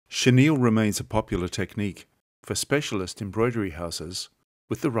Chenille remains a popular technique for specialist embroidery houses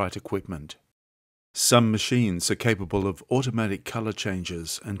with the right equipment. Some machines are capable of automatic color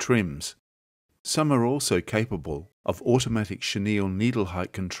changes and trims. Some are also capable of automatic chenille needle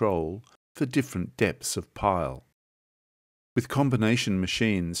height control for different depths of pile. With combination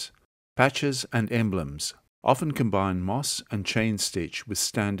machines, patches and emblems often combine moss and chain stitch with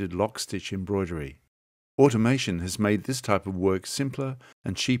standard lock stitch embroidery. Automation has made this type of work simpler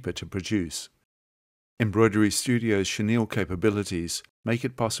and cheaper to produce. EmbroideryStudio's chenille capabilities make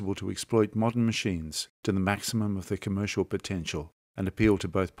it possible to exploit modern machines to the maximum of their commercial potential and appeal to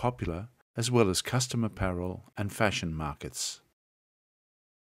both popular as well as custom apparel and fashion markets.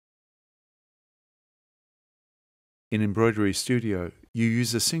 In EmbroideryStudio, you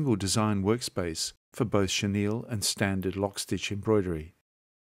use a single design workspace for both chenille and standard lock stitch embroidery.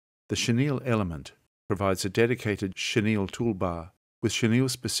 The chenille element provides a dedicated chenille toolbar with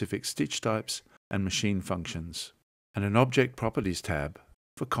chenille-specific stitch types and machine functions, and an Object Properties tab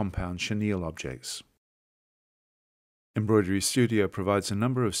for compound chenille objects. EmbroideryStudio provides a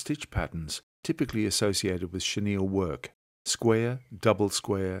number of stitch patterns typically associated with chenille work: square, double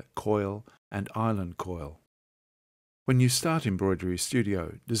square, coil, and island coil. When you start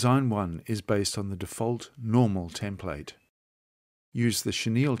EmbroideryStudio, Design 1 is based on the default normal template. Use the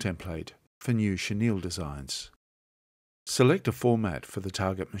chenille template for new chenille designs. Select a format for the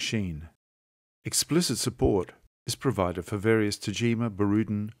target machine. Explicit support is provided for various Tajima,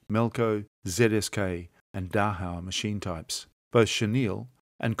 Baruden, Melco, ZSK, and Dachau machine types, both chenille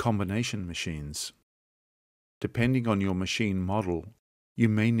and combination machines. Depending on your machine model, you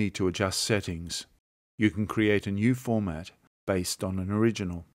may need to adjust settings. You can create a new format based on an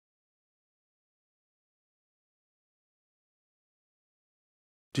original.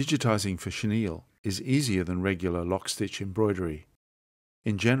 Digitizing for chenille is easier than regular lock-stitch embroidery.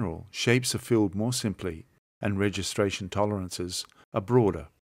 In general, shapes are filled more simply and registration tolerances are broader.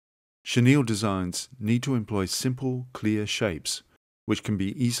 Chenille designs need to employ simple, clear shapes, which can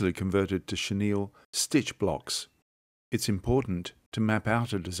be easily converted to chenille stitch blocks. It's important to map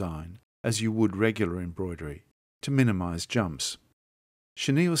out a design as you would regular embroidery to minimize jumps.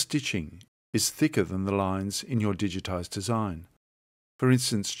 Chenille stitching is thicker than the lines in your digitized design. For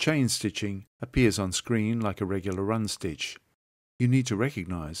instance, chain stitching appears on screen like a regular run stitch. You need to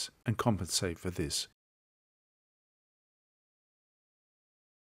recognize and compensate for this.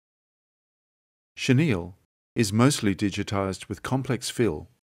 Chenille is mostly digitized with complex fill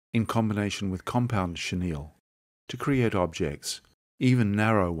in combination with compound chenille to create objects, even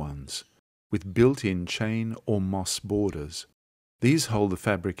narrow ones, with built-in chain or moss borders. These hold the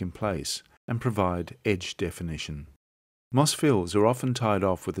fabric in place and provide edge definition. Moss fills are often tied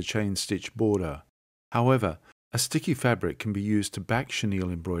off with a chain stitch border. However, a sticky fabric can be used to back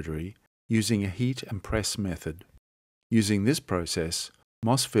chenille embroidery using a heat and press method. Using this process,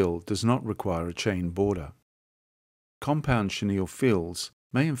 moss fill does not require a chain border. Compound chenille fills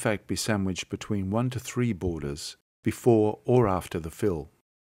may in fact be sandwiched between 1 to 3 borders before or after the fill.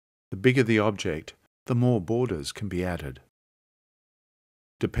 The bigger the object, the more borders can be added.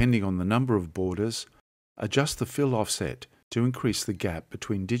 Depending on the number of borders, adjust the fill offset to increase the gap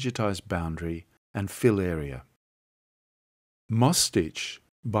between digitized boundary and fill area. Moss stitch,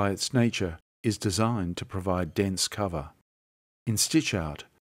 by its nature, is designed to provide dense cover. In stitch out,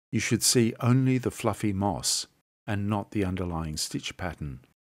 you should see only the fluffy moss and not the underlying stitch pattern.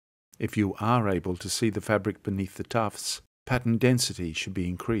 If you are able to see the fabric beneath the tufts, pattern density should be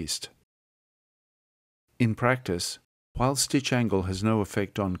increased. In practice, while stitch angle has no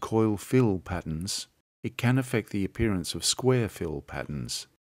effect on coil fill patterns, it can affect the appearance of square fill patterns.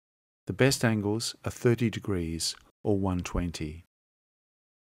 The best angles are 30 degrees or 120.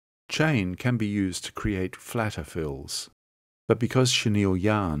 Chain can be used to create flatter fills, but because chenille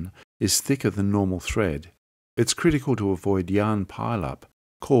yarn is thicker than normal thread, it's critical to avoid yarn pileup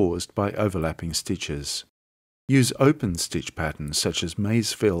caused by overlapping stitches. Use open stitch patterns such as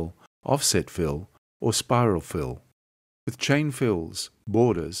maze fill, offset fill, or spiral fill. With chain fills,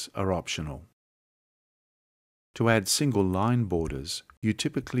 borders are optional. To add single line borders, you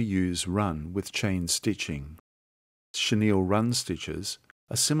typically use run with chain stitching. Chenille run stitches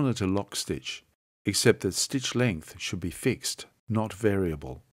are similar to lock stitch, except that stitch length should be fixed, not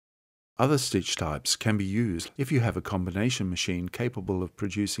variable. Other stitch types can be used if you have a combination machine capable of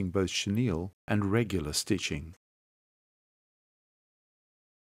producing both chenille and regular stitching.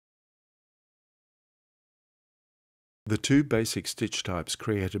 The two basic stitch types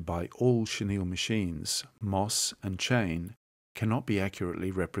created by all chenille machines, moss and chain, cannot be accurately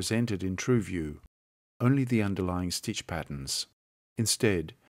represented in TrueView, only the underlying stitch patterns.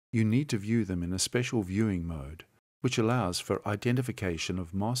 Instead, you need to view them in a special viewing mode, which allows for identification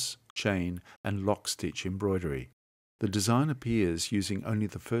of moss, chain, and lock stitch embroidery. The design appears using only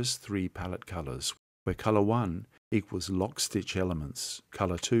the first three palette colors, where color 1 equals lock stitch elements,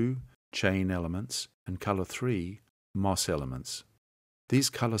 color 2 chain elements, and color 3 moss elements. These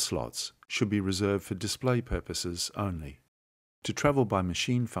color slots should be reserved for display purposes only. To travel by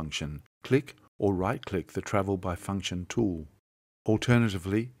machine function, click or right-click the Travel by Function tool.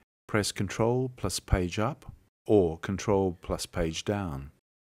 Alternatively, press Ctrl plus Page Up or Ctrl plus Page Down.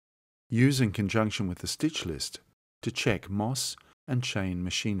 Use in conjunction with the stitch list to check moss and chain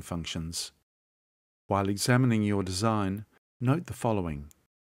machine functions. While examining your design, note the following.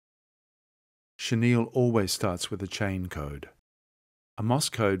 Chenille always starts with a chain code. A moss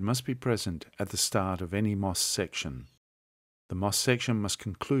code must be present at the start of any moss section. The moss section must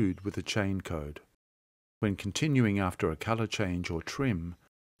conclude with a chain code. When continuing after a color change or trim,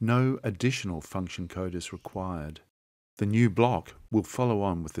 no additional function code is required. The new block will follow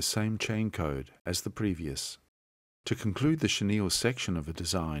on with the same chain code as the previous. To conclude the chenille section of a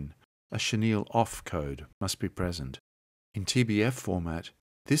design, a chenille off code must be present. In TBF format,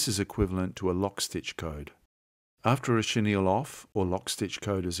 this is equivalent to a lock stitch code. After a chenille off or lock stitch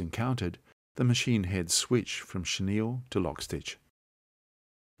code is encountered, the machine heads switch from chenille to lock stitch.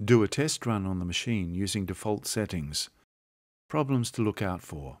 Do a test run on the machine using default settings. Problems to look out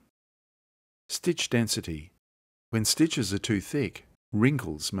for. Stitch density. When stitches are too thick,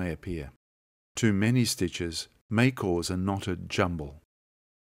 wrinkles may appear. Too many stitches may cause a knotted jumble.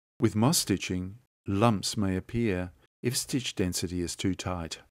 With moss stitching, lumps may appear if stitch density is too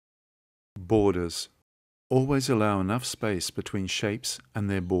tight. Borders. Always allow enough space between shapes and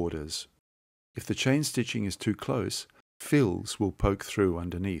their borders. If the chain stitching is too close, fills will poke through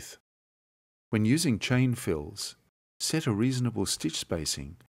underneath. When using chain fills, set a reasonable stitch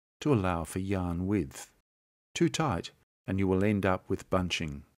spacing to allow for yarn width. Too tight and you will end up with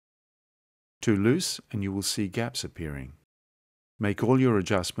bunching. Too loose and you will see gaps appearing. Make all your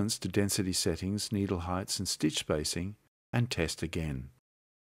adjustments to density settings, needle heights and stitch spacing and test again.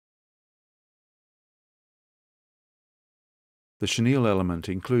 The chenille element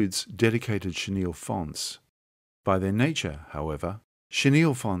includes dedicated chenille fonts. By their nature, however,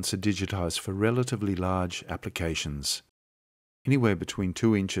 chenille fonts are digitized for relatively large applications, anywhere between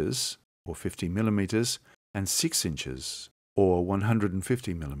 2 inches or 50 millimeters and 6 inches or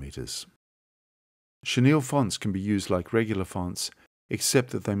 150 millimeters. Chenille fonts can be used like regular fonts,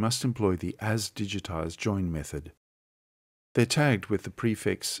 except that they must employ the as digitized join method. They're tagged with the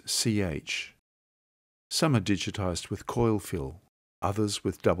prefix CH. Some are digitized with coil fill, others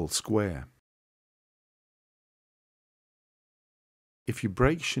with double square. If you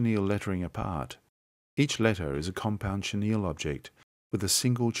break chenille lettering apart, each letter is a compound chenille object with a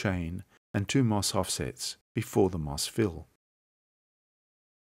single chain and 2 moss offsets before the moss fill.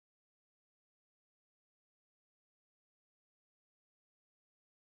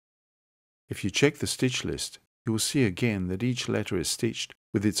 If you check the stitch list, you will see again that each letter is stitched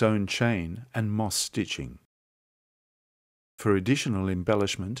with its own chain and moss stitching. For additional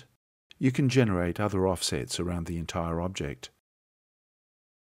embellishment, you can generate other offsets around the entire object.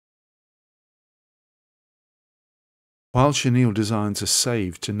 While chenille designs are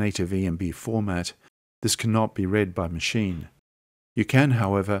saved to native EMB format, this cannot be read by machine. You can,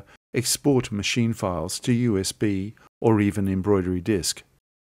 however, export machine files to USB or even embroidery disk.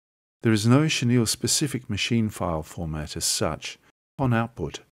 There is no chenille-specific machine file format as such. On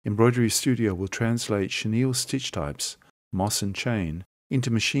output, EmbroideryStudio will translate chenille stitch types, moss and chain, into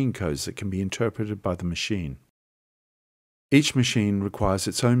machine codes that can be interpreted by the machine. Each machine requires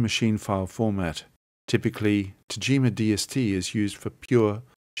its own machine file format. Typically, Tajima DST is used for pure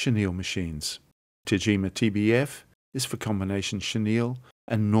chenille machines. Tajima TBF is for combination chenille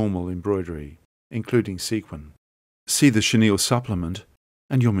and normal embroidery, including sequin. See the chenille supplement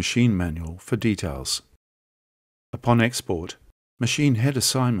and your machine manual for details. Upon export, machine head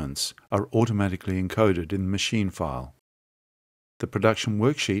assignments are automatically encoded in the machine file. The production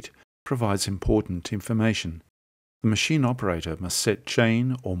worksheet provides important information. The machine operator must set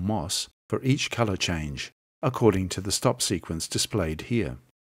chain or moss for each color change, according to the stop sequence displayed here.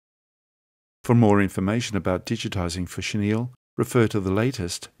 For more information about digitizing for chenille, refer to the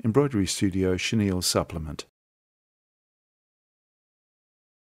latest EmbroideryStudio Chenille supplement.